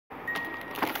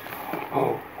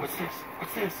Oh, what's this?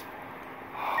 What's this?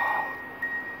 Oh,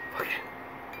 look it.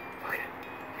 Look it.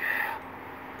 Yeah.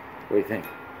 What do you think?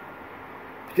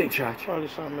 What do you think, Chach? Probably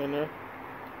something in there.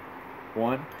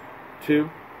 1, 2.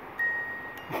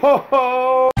 Ho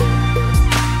ho!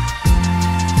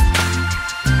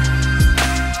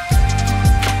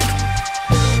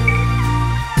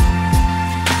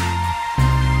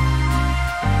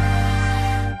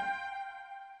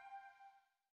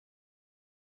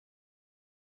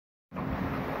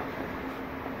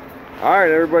 All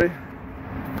right, everybody,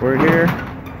 we're here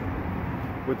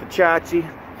with the Chachi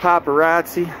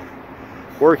Paparazzi,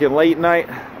 working late night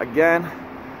again.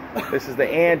 This is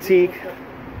the antique,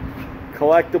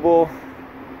 collectible,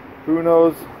 who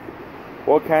knows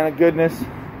what kind of goodness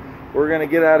we're gonna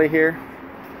get out of here.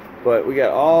 But we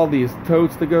got all these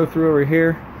totes to go through over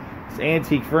here. It's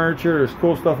antique furniture. There's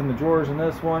cool stuff in the drawers in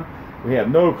this one. We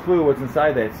have no clue what's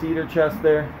inside that cedar chest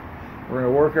there. We're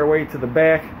gonna work our way to the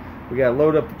back. We gotta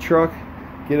load up the truck,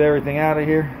 get everything out of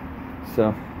here.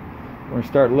 So we're gonna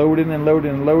start loading and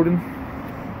loading and loading.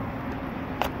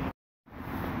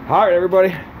 All right,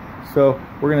 everybody. So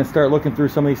we're gonna start looking through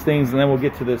some of these things, and then we'll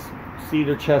get to this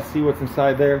cedar chest, see what's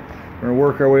inside there. We're gonna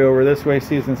work our way over this way,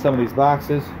 see what's in some of these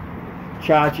boxes.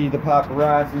 Chachi, the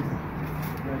paparazzi.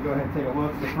 We're gonna go ahead and take a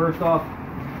look. So first off,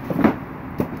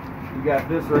 we got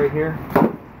this right here.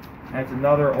 That's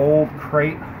another old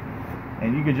crate.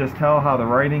 And you can just tell how the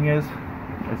writing is.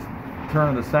 It's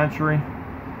turn of the century.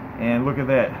 And look at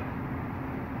that.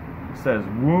 It says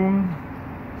Wound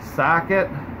Socket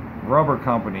Rubber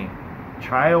Company.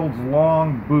 Child's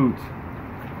Long Boot.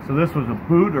 So this was a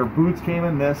boot, or boots came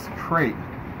in this crate.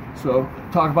 So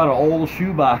talk about an old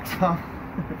shoebox, huh?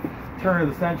 Turn of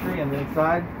the century. And the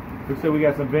inside, looks like we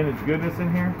got some vintage goodness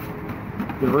in here.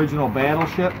 The original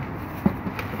battleship.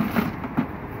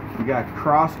 We got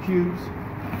cross cubes.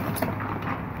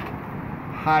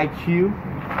 High Q,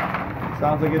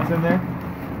 sounds like it's in there.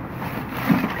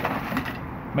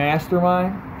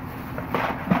 Mastermind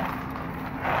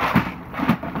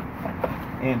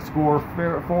and Score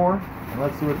 4. And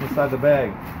let's see what's inside the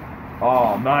bag.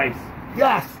 Oh, nice!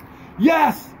 Yes,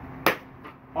 yes!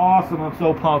 Awesome! I'm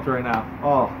so pumped right now.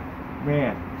 Oh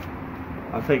man,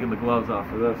 I'm taking the gloves off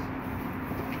for this.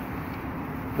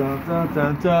 Dun dun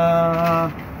dun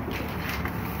dun.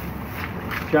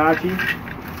 Chachi.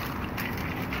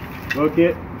 Look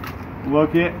it,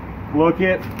 look it, look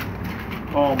it.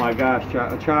 Oh my gosh,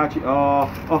 Chachi. Oh,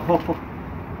 oh,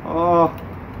 oh,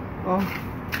 oh,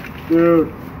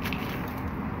 dude.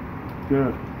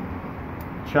 Dude.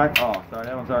 Check. Oh, sorry,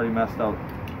 that one's already messed up.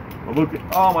 But look at,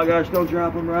 oh my gosh, don't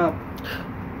drop them, Rob.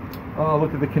 Oh,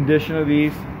 look at the condition of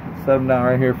these. Set them down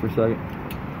right here for a second.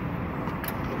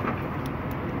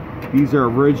 These are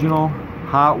original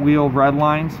Hot Wheel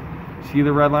Redlines. See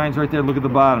the red lines right there? Look at the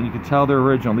bottom. You can tell they're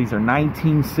original. These are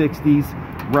 1960s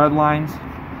Redlines.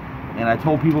 And I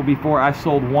told people before, I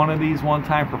sold one of these one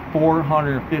time for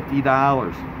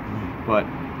 $450. But,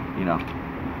 you know,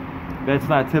 that's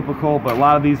not typical. But a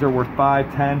lot of these are worth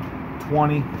 $5, $10,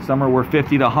 $20. Some are worth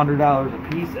 $50 to $100 a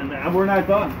piece. And we're not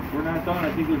done. We're not done.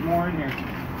 I think there's more in here.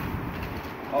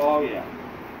 Oh, yeah.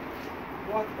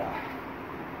 What the...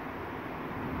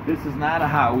 This is not a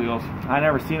Hot Wheels. I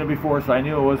never seen it before, so I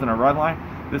knew it wasn't a Redline.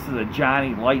 This is a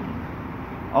Johnny Lightning.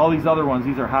 All these other ones,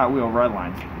 these are Hot Wheel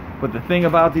Redlines. But the thing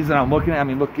about these that I'm looking at, I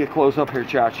mean, look, get close up here,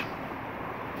 Chach.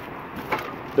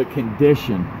 The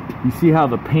condition. You see how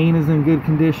the paint is in good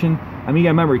condition? I mean, you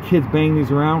gotta remember, kids bang these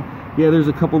around. Yeah, there's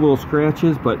a couple little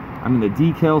scratches, but I mean, the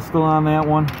decal's still on that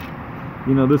one.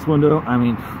 You know, this window, I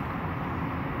mean,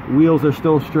 wheels are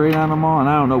still straight on them all, and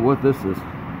I don't know what this is.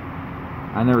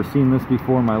 I never seen this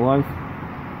before in my life,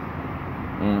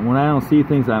 and when I don't see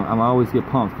things, I always get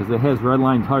pumped because it has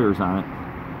Redline tires on it.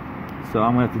 So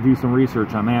I'm gonna have to do some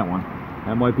research on that one.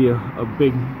 That might be a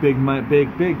big money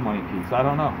piece. I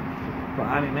don't know, but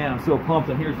I mean, man, I'm so pumped.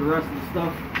 And here's the rest of the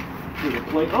stuff. Here's the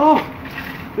plate. Oh,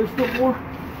 there's still more.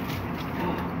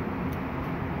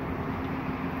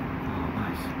 Oh,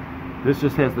 nice. This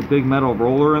just has the big metal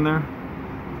roller in there,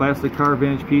 plastic car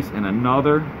vintage piece, and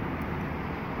another.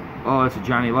 Oh, that's a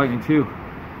Johnny Lightning too.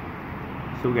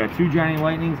 So we got 2 Johnny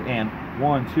Lightnings and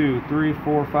 1, 2, 3,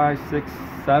 4, 5, 6,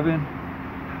 7,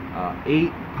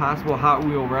 8 possible Hot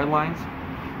Wheel Redlines.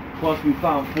 Plus we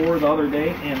found 4 the other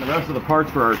day, and the rest of the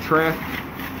parts for our track.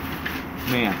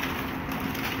 Man,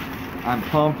 I'm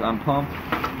pumped. I'm pumped.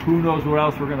 Who knows what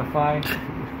else we're gonna find?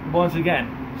 Once again,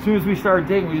 as soon as we start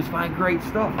digging, we just find great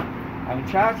stuff. I mean,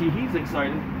 Chachi, he's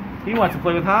excited. He wants to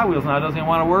play with Hot Wheels now. Doesn't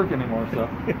want to work anymore. So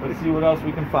let's see what else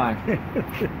we can find.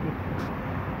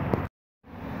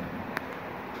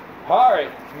 All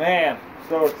right, man,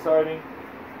 so exciting.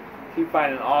 Keep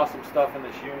finding awesome stuff in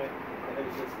this unit. And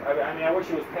it's just, I mean, I wish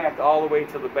it was packed all the way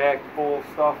to the back full of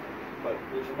stuff. But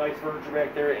there's some nice furniture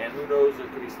back there, and who knows, there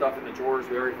could be stuff in the drawers.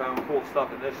 We already found cool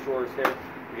stuff in this drawers here.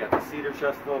 We got the cedar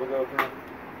chest still to go through.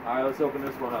 All right, let's open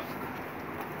this one up.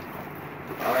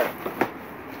 All right.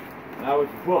 Now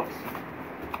it's books.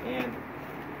 And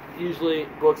usually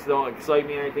books don't excite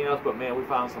me or anything else, but man, we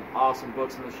found some awesome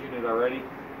books in this unit already.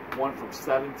 One from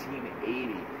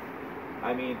 1780.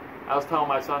 I mean, I was telling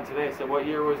my son today, I said, what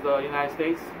year was the United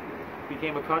States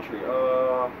became a country?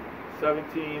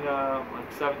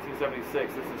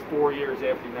 1776. This is 4 years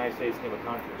after the United States became a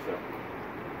country. So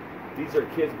these are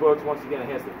kids' books. Once again, it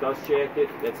has the dust jacket.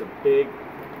 That's a big,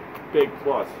 big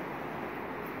plus.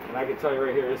 And I can tell you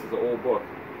right here, this is an old book.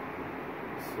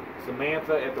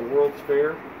 Samantha at the World's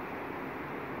Fair.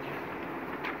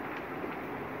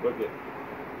 Look at it.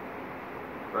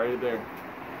 Right there.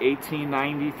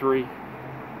 1893.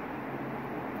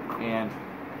 And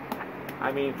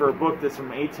I mean, for a book that's from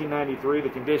 1893, the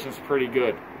condition's pretty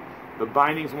good. The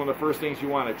binding's one of the first things you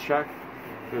want to check,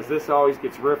 because this always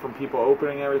gets ripped from people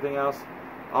opening everything else.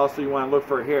 Also, you want to look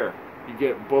for hair. You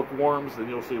get bookworms, and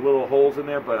you'll see little holes in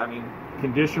there. But I mean,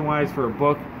 condition-wise, for a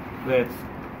book that's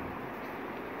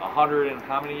 100 and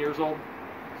how many years old,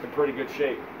 it's in pretty good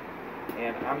shape.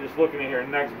 And I'm just looking at here,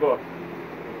 next book,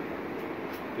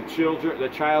 the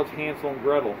Child's Hansel and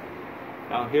Gretel.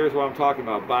 Now, here's what I'm talking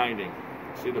about: binding.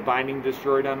 See the binding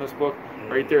destroyed on this book?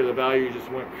 Right there, the value just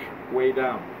went way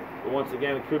down. But once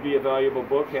again, it could be a valuable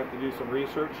book. Have to do some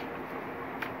research.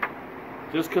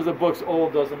 Just because a book's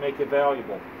old doesn't make it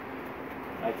valuable.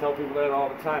 I tell people that all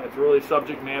the time. It's really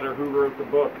subject matter who wrote the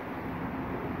book.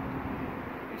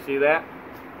 You see that?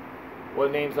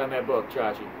 What name's on that book,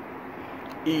 Chachi?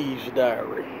 Eve's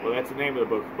Diary. Well, that's the name of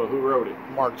the book, but who wrote it?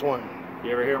 Mark Twain.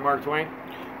 You ever hear of Mark Twain?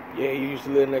 Yeah, he used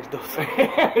to live next door.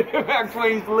 Mark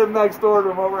Twain used to live next door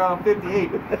to him over on 58.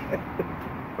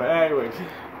 But anyways,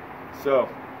 so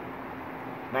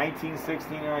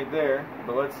 1916 right there.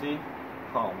 But let's see.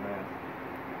 Oh man.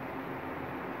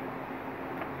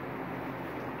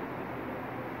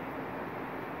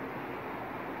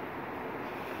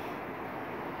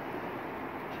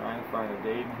 Trying to find a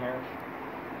date in here.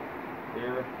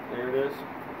 There it is.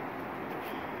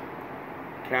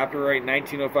 Copyright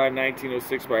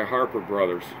 1905-1906 by Harper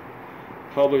Brothers.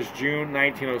 Published June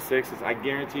 1906. I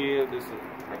guarantee you,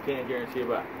 I can't guarantee you,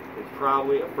 but it's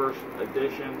probably a first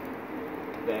edition,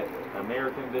 that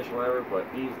American edition, whatever. But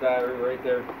Eve's Diary right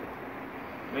there.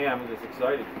 Man, I'm just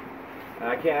excited. And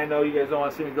I know you guys don't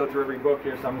want to see me go through every book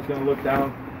here, so I'm just going to look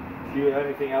down, see if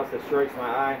anything else that strikes my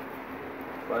eye.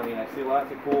 But I mean, I see lots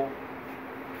of cool.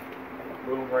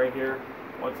 Boom, right here.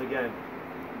 Once again,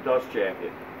 dust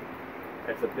jacket.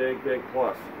 That's a big, big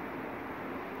plus.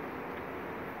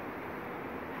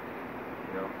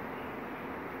 You know.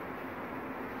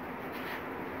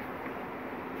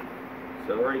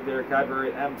 So right there,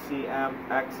 copyright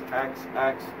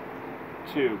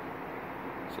MCMXXX2.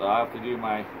 So I have to do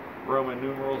my Roman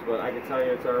numerals, but I can tell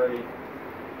you it's already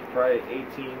probably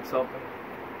 18 something,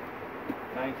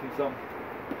 19 something.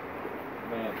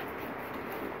 Man.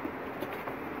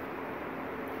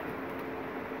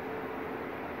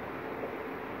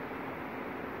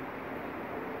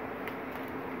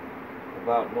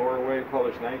 About Norway,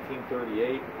 published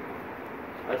 1938.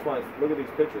 I just want to look at these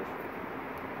pictures.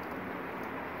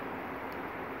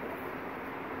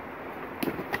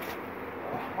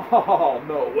 Oh,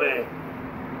 no way.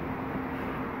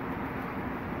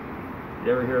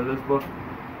 You ever hear of this book?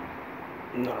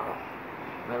 No.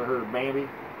 Never heard of Bambi?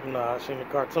 No, I seen the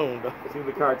cartoon though. Seen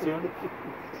the cartoon?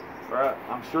 Right.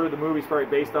 I'm sure the movie's probably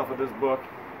based off of this book.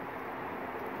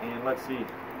 And let's see. It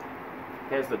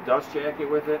has the dust jacket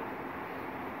with it.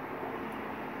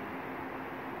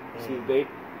 See the date?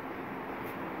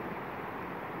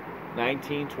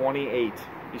 1928.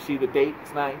 You see the date?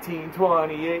 It's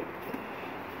 1928.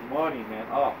 Money, man.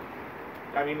 Oh.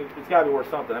 I mean, it's got to be worth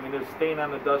something. I mean, there's a stain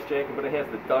on the dust jacket, but it has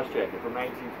the dust jacket from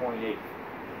 1928.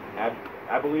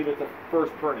 I believe it's the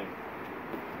first printing.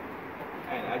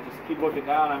 And I just keep looking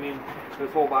down. I mean,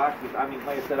 this whole box is, I mean,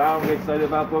 like I said, I don't get excited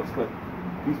about books, but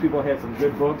these people had some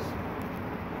good books.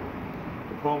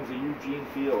 The poems of Eugene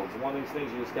Fields. One of these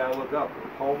things you just got to look up.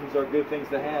 Poems are good things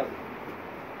to have.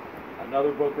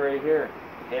 Another book right here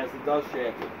has the dust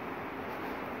jacket.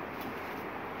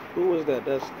 Who was that?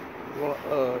 That's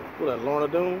Lorna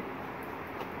Doone?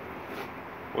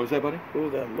 What was that, buddy? Who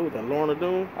was that? Lorna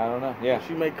Doone? I don't know. Yeah.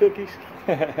 She make cookies?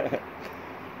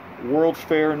 World's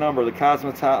Fair number, the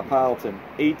Cosmopolitan,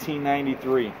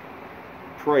 1893.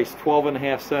 Price,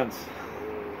 12.5 cents.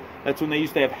 That's when they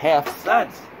used to have half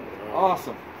cents.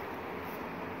 Awesome.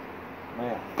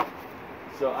 Man.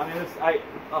 So I mean,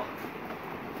 I'm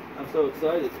so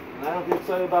excited. And I don't get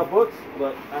excited about books,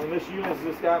 but I mean, this unit's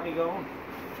just got me going.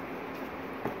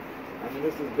 I mean,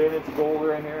 this is vintage gold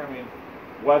right here. I mean,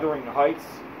 Wuthering Heights.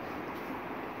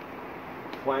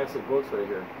 Classic books right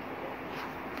here.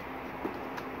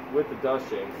 With the dust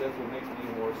shakes. That's what makes me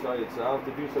even more excited. So I'll have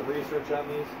to do some research on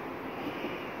these.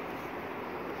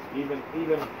 Even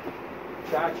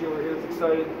Chachi over here is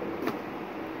excited.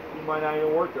 He might not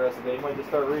even work the rest of the day. He might just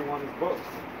start reading one of these books.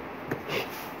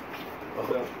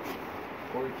 So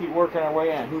we're going to keep working our way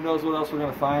in. Who knows what else we're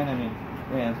going to find. I mean,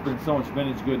 man, it's been so much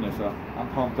vintage goodness. So I'm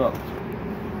pumped up.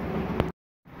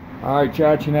 Alright,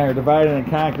 Chachi and I are dividing and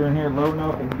conquering here, loading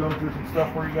up and going through some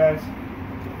stuff for you guys.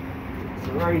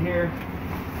 So right here,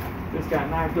 this got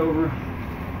knocked over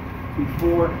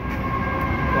before,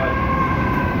 but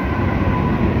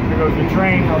here goes the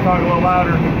train. I'll talk a little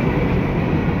louder.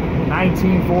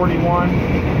 1941.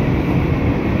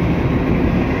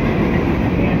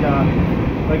 And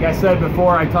like I said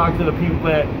before, I talked to the people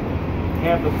that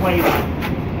have the plate,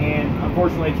 and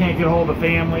unfortunately I can't get a hold of the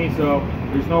family, so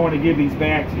there's no one to give these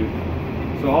back to.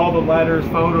 So all the letters,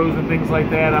 photos, and things like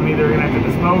that, I'm either going to have to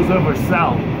dispose of or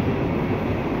sell.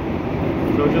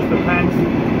 So it just depends.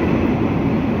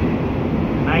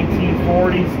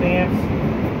 1940 stamps.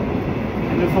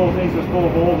 And this whole thing's just full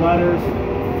of old letters,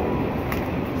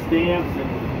 stamps, and,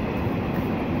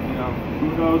 you know, who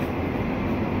knows.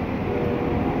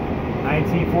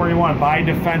 1941, buy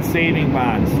defense saving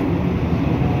bonds.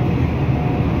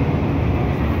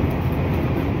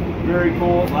 Very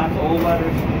cool, lots of old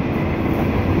letters.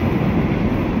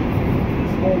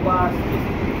 This whole box is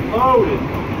loaded.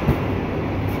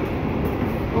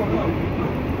 Oh no.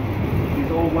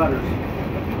 These old letters.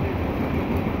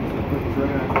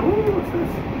 Ooh, what's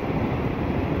this?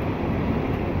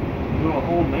 A little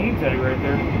old name tag right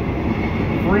there.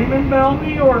 Freemanville,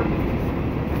 New York.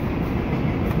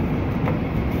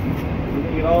 We're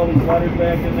gonna get all these letters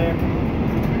back in there.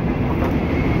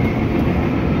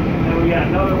 And we got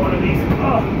another one of these.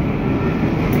 Oh.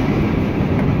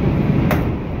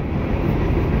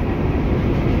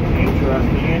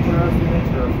 Interesting.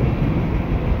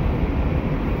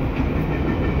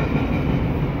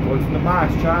 What's in the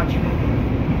box, Chach?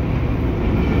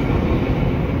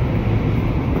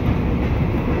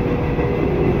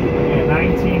 Yeah,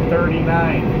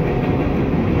 1939.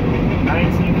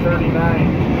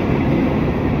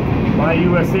 1939. My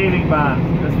U.S. saving bond.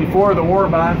 That's before the war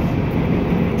bond.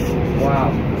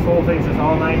 Wow. This whole thing's just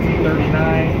all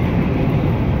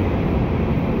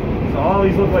 1939. So all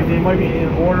these look like they might be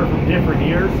in order from different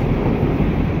years.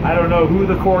 I don't know who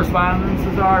the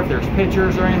correspondences are, if there's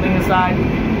pictures or anything inside.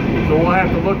 So we'll have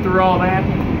to look through all that.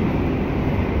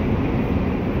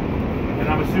 And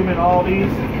I'm assuming all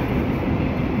these.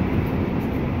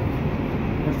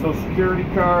 There's Social Security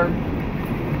card.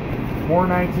 More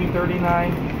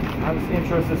 1939. I'm just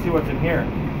interested to see what's in here.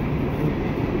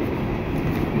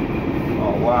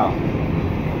 Oh wow.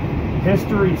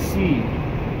 History C.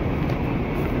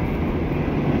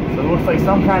 So it looks like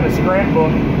some kind of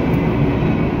scrapbook.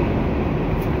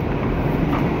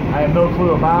 I have no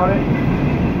clue about it.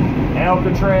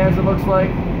 Alcatraz, it looks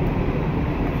like.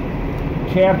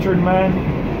 Captured men.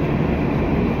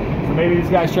 So maybe these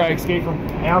guys try to escape from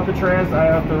Alcatraz. I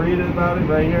have to read it about it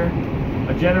right here.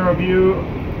 A general view,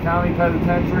 county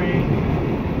penitentiary.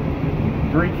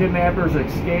 Greek kidnappers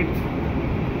escaped.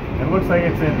 It looks like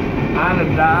it's in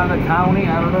Onondaga County.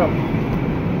 I don't know.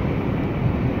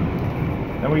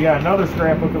 Then we got another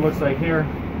scrapbook, it looks like here.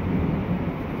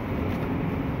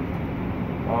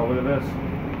 Oh, look at this.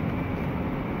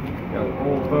 Got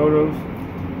old photos.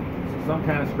 Some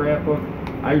kind of scrapbook.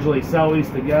 I usually sell these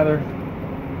together.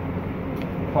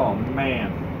 Oh,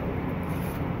 man.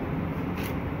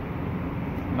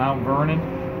 Mount Vernon,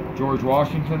 George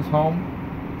Washington's home.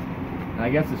 And I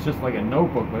guess it's just like a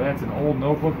notebook, but that's an old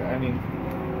notebook. I mean,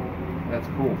 that's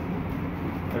cool.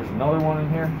 There's another one in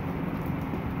here.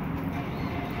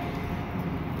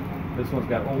 This one's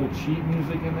got old sheet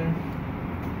music in there.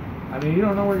 I mean, you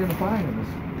don't know where you're going to find this.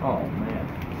 Oh, man.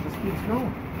 This keeps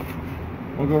going.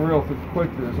 We'll go real quick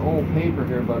to this old paper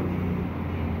here, but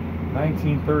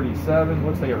 1937.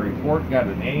 Looks like a report. Got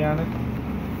an A on it.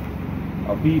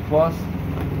 A B+.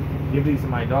 Give these to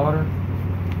my daughter.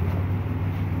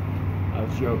 I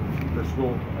was joking. For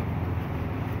school.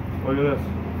 Look at this.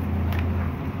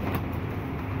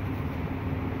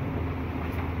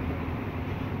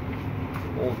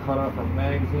 Old cutout from a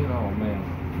magazine. Oh man.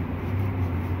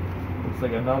 Looks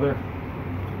like another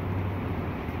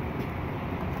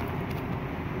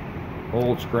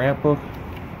old scrapbook.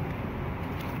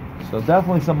 So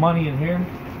definitely some money in here.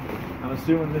 I'm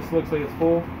assuming this looks like it's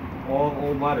full. All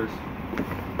old letters.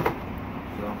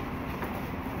 So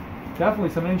definitely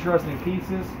some interesting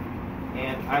pieces,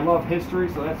 and I love history,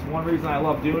 so that's one reason I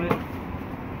love doing it.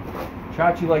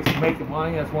 Chachi likes to make the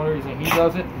money, that's one reason he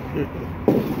does it.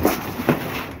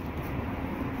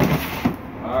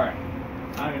 Alright,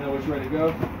 I don't even know which way to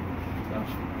go. So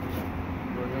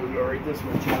we're going to go right this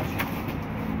way, Chachi.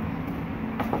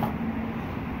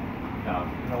 Now,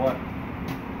 you know what?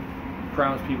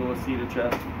 Promise people a cedar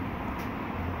chest.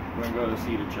 We're going to go to the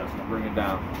cedar chest and bring it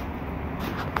down.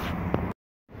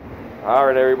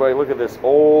 Alright everybody, look at this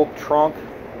old trunk.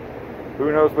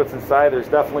 Who knows what's inside? There's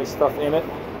definitely stuff in it.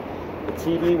 The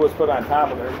TV was put on top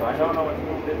of there, so I don't know what's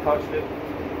moved it, touched it.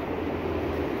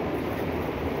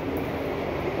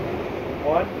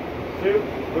 1, 2,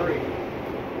 3.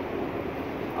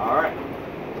 Alright.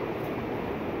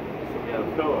 So we have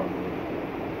a pillow.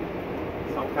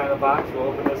 Some kind of box. We'll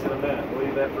open this in a minute. We'll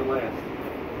leave that for last.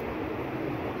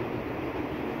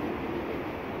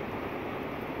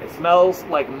 It smells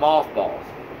like mothballs.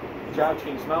 John,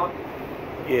 can you smell it?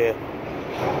 Yeah.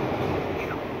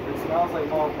 It smells like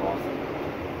mothballs.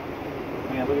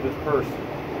 Man, look at this purse.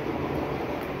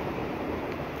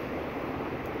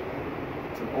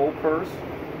 It's an old purse.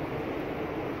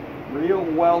 Real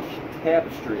Welsh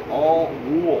tapestry, all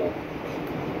wool.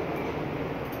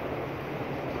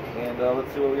 And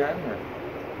let's see what we got in here.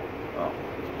 Oh,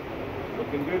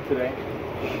 looking good today.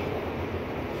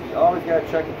 So you always got to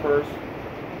check the purse.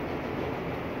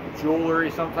 Jewelry,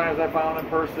 sometimes I found in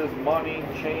purses, money,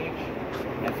 change,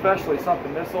 and especially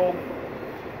something this old.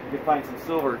 You can find some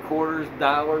silver quarters,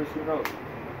 dollars, who knows.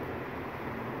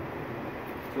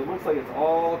 So it looks like it's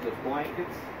all just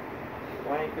blankets,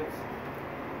 blankets,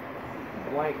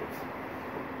 blankets.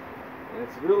 And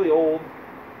it's really old.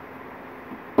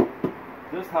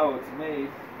 Just how it's made.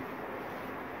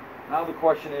 Now the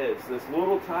question is, this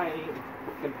little tiny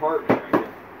compartment right here.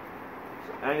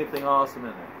 Is there anything awesome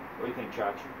in there? What do you think,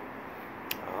 Chachi?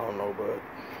 I don't know, but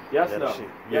yes, no. See.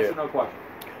 Yes Yeah. or no question?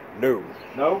 No.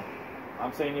 No?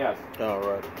 I'm saying yes. All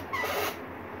right.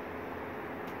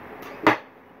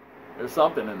 There's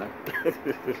something in there.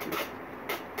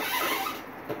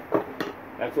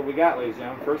 That's what we got, ladies and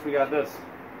gentlemen. First we got this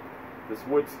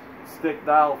wood stick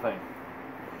dial thing.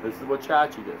 This is what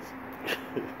Chachi gets.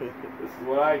 This is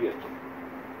what I get.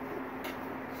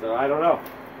 So I don't know.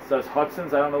 It says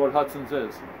Hudson's. I don't know what Hudson's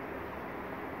is.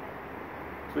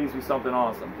 Please be something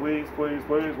awesome. Please, please,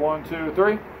 please. 1, 2,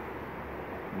 3.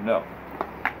 No.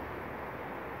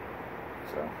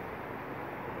 So,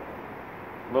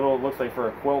 little, looks like for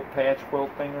a quilt, patch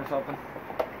quilt thing or something.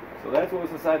 So that's what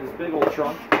was inside this big old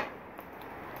trunk.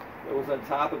 It was on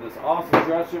top of this awesome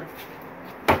dresser.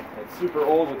 It's super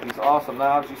old with these awesome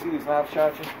knobs. You see these knobs,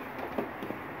 Chachi?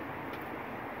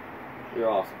 They're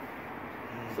awesome.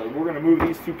 So we're going to move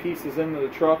these two pieces into the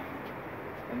truck,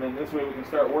 and then this way we can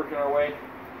start working our way.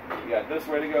 We got this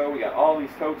way to go. We got all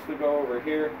these totes to go over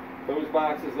here. Those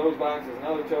boxes,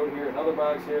 another tote here, another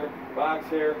box here.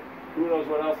 Who knows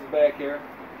what else is back here?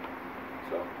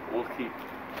 So we'll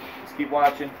just keep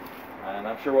watching, and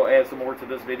I'm sure we'll add some more to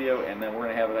this video, and then we're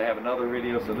gonna have another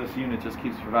video. So this unit just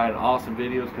keeps providing awesome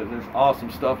videos because there's awesome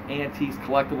stuff, antiques,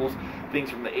 collectibles, things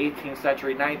from the 18th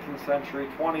century, 19th century,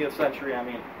 20th century. I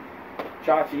mean,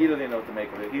 Chachi, he doesn't even know what to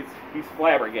make of it. He's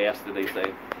flabbergasted, they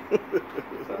say.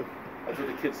 So that's what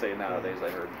the kids say nowadays, I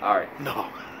heard. All right. No.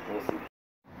 We'll see.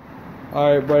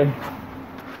 All right, buddy.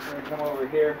 We're gonna come over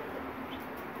here,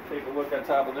 take a look on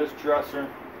top of this dresser,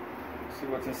 see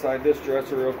what's inside this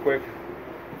dresser real quick.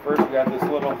 First, we got this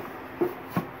little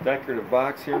decorative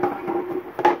box here.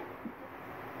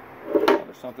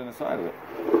 There's something inside of it.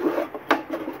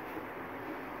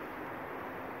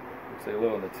 Looks like a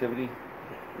little nativity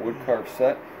wood carved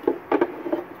set.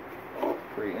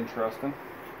 Pretty interesting.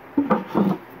 So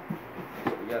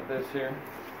we got this here.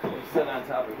 We sit on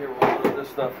top of here with all of this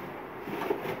stuff.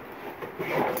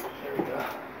 There we go.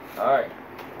 Alright.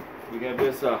 We got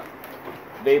this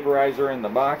vaporizer in the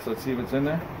box. Let's see if it's in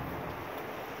there.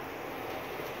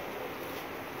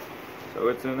 So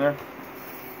it's in there.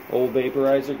 Old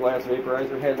vaporizer, glass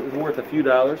vaporizer. It's worth a few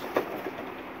dollars.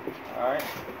 Alright.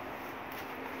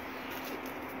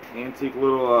 Antique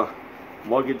little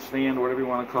luggage stand, whatever you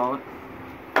want to call it.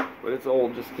 But it's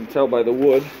old, just can tell by the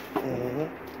wood.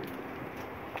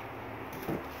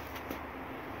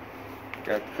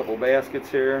 Got a couple baskets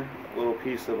here, a little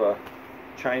piece of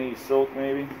Chinese silk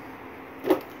maybe.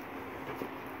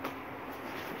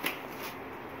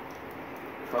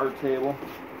 Card table.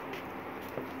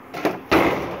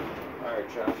 Alright,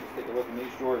 Josh, let's take a look in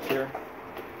these drawers here.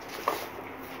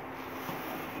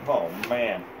 Oh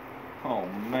man. Oh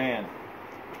man.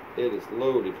 It is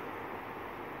loaded.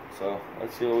 So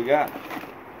let's see what we got.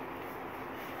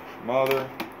 Mother.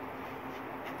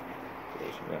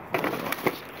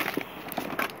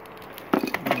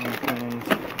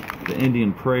 The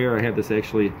Indian prayer. I have this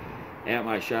actually at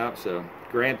my shop, so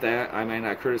grant that I may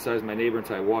not criticize my neighbor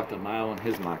until I walked a mile in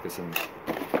his moccasins.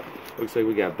 Looks like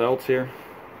we got belts here.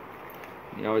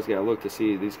 You always gotta look to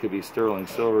see, these could be sterling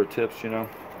silver tips, you know.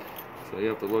 So you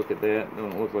have to look at that. They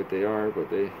don't look like they are, but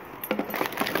they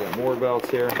got more belts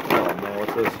here. Oh man,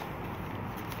 what's this?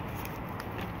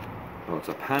 Oh, it's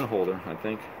a pen holder, I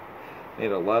think.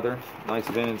 Made of leather. Nice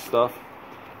vintage stuff.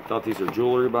 Thought these are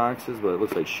jewelry boxes, but it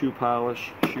looks like shoe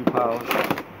polish. Shoe polish.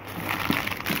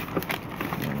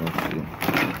 Let's see.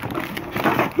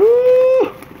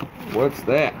 Woo! What's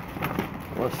that?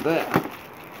 What's that?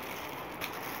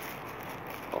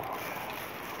 Oh.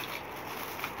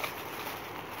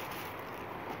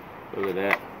 Look at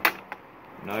that.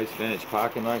 Nice vintage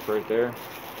pocket knife right there.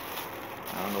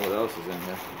 I don't know what else is in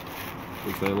here.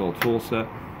 Looks like a little tool set.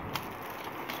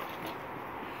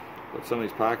 But some of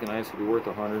these pocket knives could be worth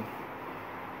 $100.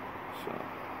 So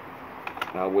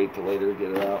I'll wait till later to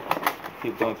get it out.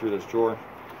 Keep going through this drawer.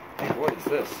 Man, what is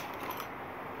this?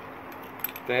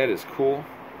 That is cool.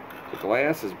 The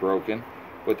glass is broken,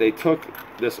 but they took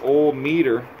this old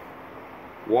meter,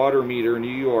 water meter in New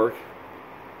York.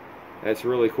 That's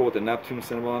really cool with the Neptune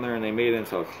symbol on there, and they made it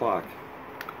into a clock.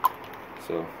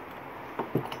 So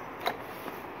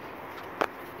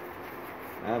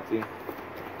empty.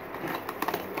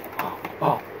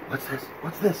 Oh, what's this?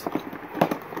 What's this?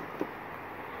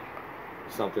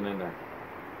 Something in there.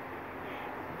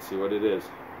 Let's see what it is.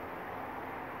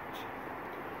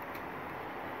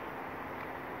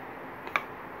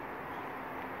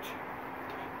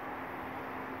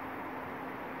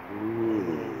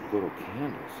 Ooh, little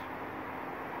candles.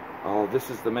 Oh, this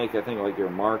is to make, I think, like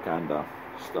your mark on the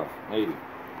stuff. Maybe.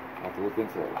 I'll have to look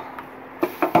into it.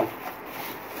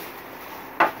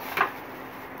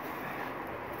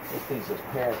 This thing's just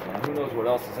packed, man. Who knows what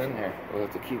else is in here? We'll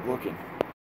have to keep looking.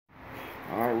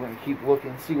 Alright, we're going to keep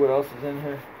looking, see what else is in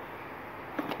here.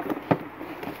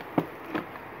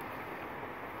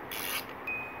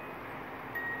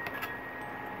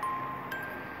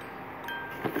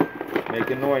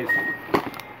 Making noise.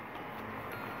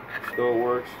 Still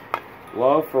works.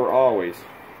 Love for always.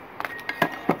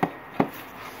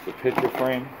 The picture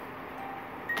frame.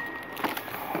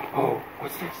 Oh,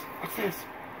 what's this? What's this?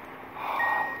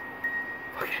 Oh,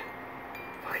 look it.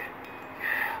 Look it.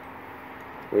 Yeah.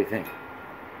 What do you think?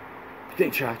 What do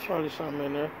you think, Chach? Probably something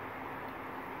in there.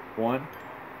 1,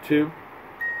 2.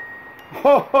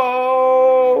 Ho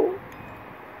ho!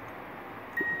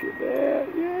 Look at that,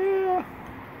 yeah!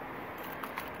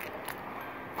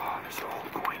 Oh, there's an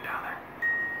old coin down there.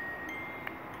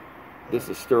 This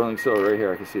is sterling silver right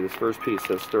here. I can see this first piece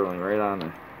says sterling right on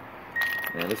there.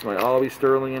 Man, this might all be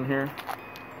sterling in here.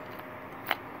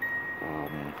 Oh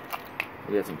man.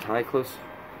 We got some tie clips.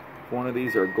 One of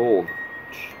these are gold.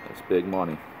 That's big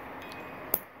money.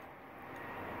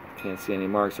 Can't see any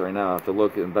marks right now. I have to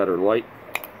look in better light.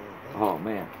 Oh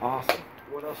man, awesome.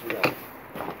 What else we got?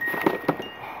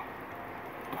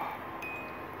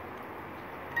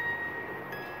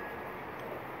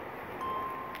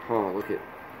 Oh, look at,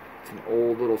 it's an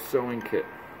old little sewing kit.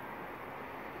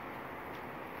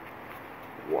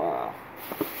 Wow.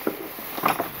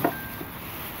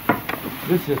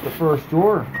 This is just the first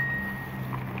drawer.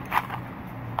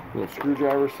 Little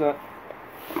screwdriver set.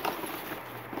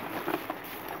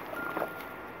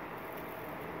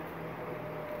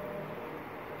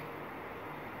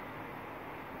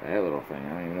 That little thing, I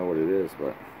don't even know what it is,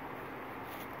 but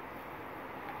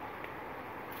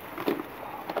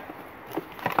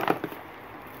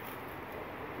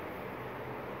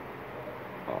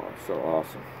oh, it's so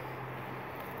awesome.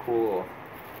 Cool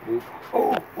loop.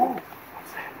 Oh,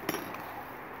 what's that?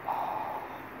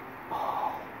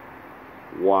 Oh.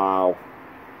 Wow.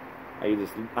 I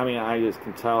just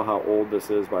can tell how old this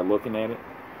is by looking at it.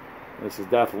 This is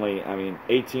definitely,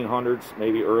 1800s,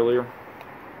 maybe earlier.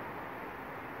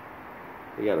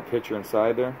 We got a picture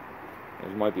inside there. There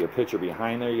might be a picture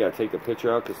behind there. You got to take the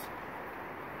picture out because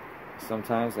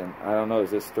sometimes, and I don't know,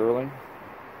 is this sterling?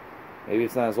 Maybe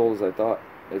it's not as old as I thought.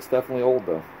 It's definitely old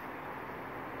though.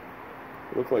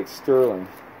 It looked like sterling.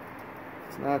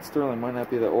 It's not sterling. Might not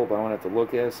be that old, but I want to have to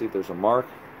look at it, see if there's a mark.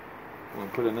 I'm going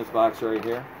to put it in this box right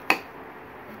here.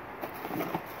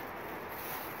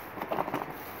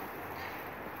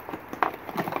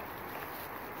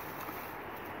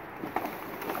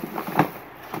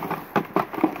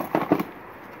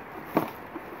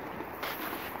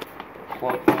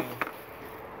 Plug thing.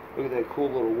 Look at that cool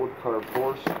little wood carved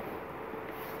horse.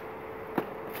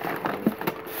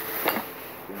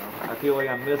 You know, I feel like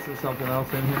I'm missing something else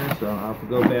in here, so I'll have to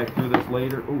go back through this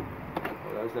later. Ooh,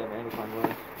 oh, there's that magnifying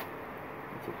glass.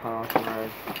 It's a polishing rag.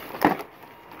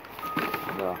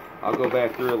 And, I'll go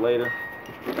back through it later.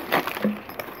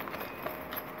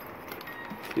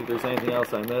 See if there's anything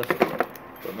else I missed.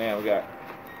 But man, we got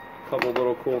a couple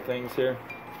little cool things here.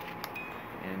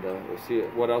 And we'll see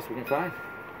what else we can find.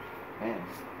 Man,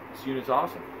 this unit's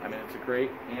awesome. I mean, it's a great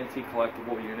antique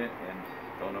collectible unit, and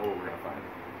don't know what we're gonna find.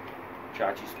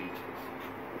 Chachi speechless.